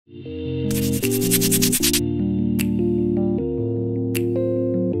Hello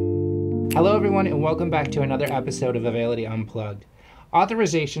everyone, and welcome back to another episode of Availity Unplugged.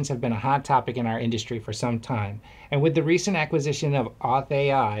 Authorizations have been a hot topic in our industry for some time, and with the recent acquisition of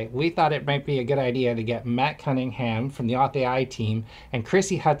AuthAI, we thought it might be a good idea to get Matt Cunningham from the AuthAI team and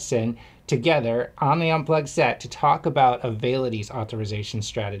Krisi Hutson together on the Unplugged set to talk about Availity's authorization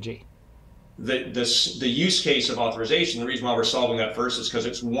strategy. The use case of authorization, the reason why we're solving that first is because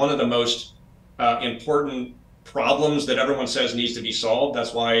it's one of the most important problems that everyone says needs to be solved.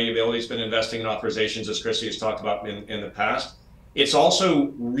 That's why Availity's been investing in authorizations, as Krisi has talked about in the past. It's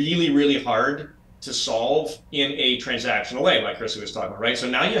also really, really hard to solve in a transactional way, like Krisi was talking about, right? So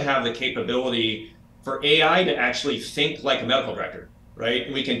now you have the capability for AI to actually think like a medical director,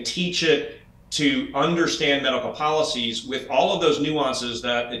 right? We can teach it to understand medical policies with all of those nuances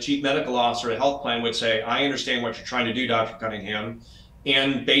that the chief medical officer at a health plan would say, I understand what you're trying to do, Dr. Cunningham.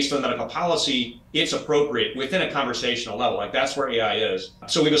 And based on medical policy, it's appropriate within a conversational level. Like that's where AI is.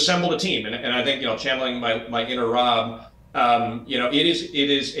 So we've assembled a team, and I think, channeling my inner Rob,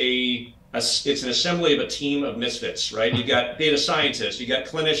 it's an assembly of a team of misfits, right? You got data scientists, you got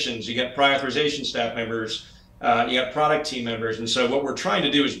clinicians, you got prior authorization staff members, you got product team members. And so what we're trying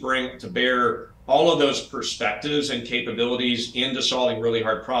to do is bring to bear all of those perspectives and capabilities into solving really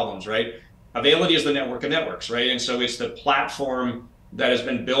hard problems, right? Availity is the network of networks, right? And so it's the platform that has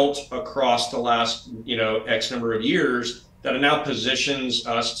been built across the last, X number of years that now positions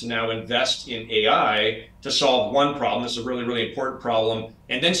us to now invest in AI to solve one problem. This is a really, really important problem,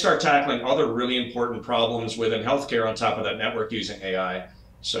 and then start tackling other really important problems within healthcare on top of that network using AI.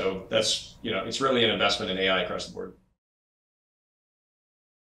 So that's, it's really an investment in AI across the board.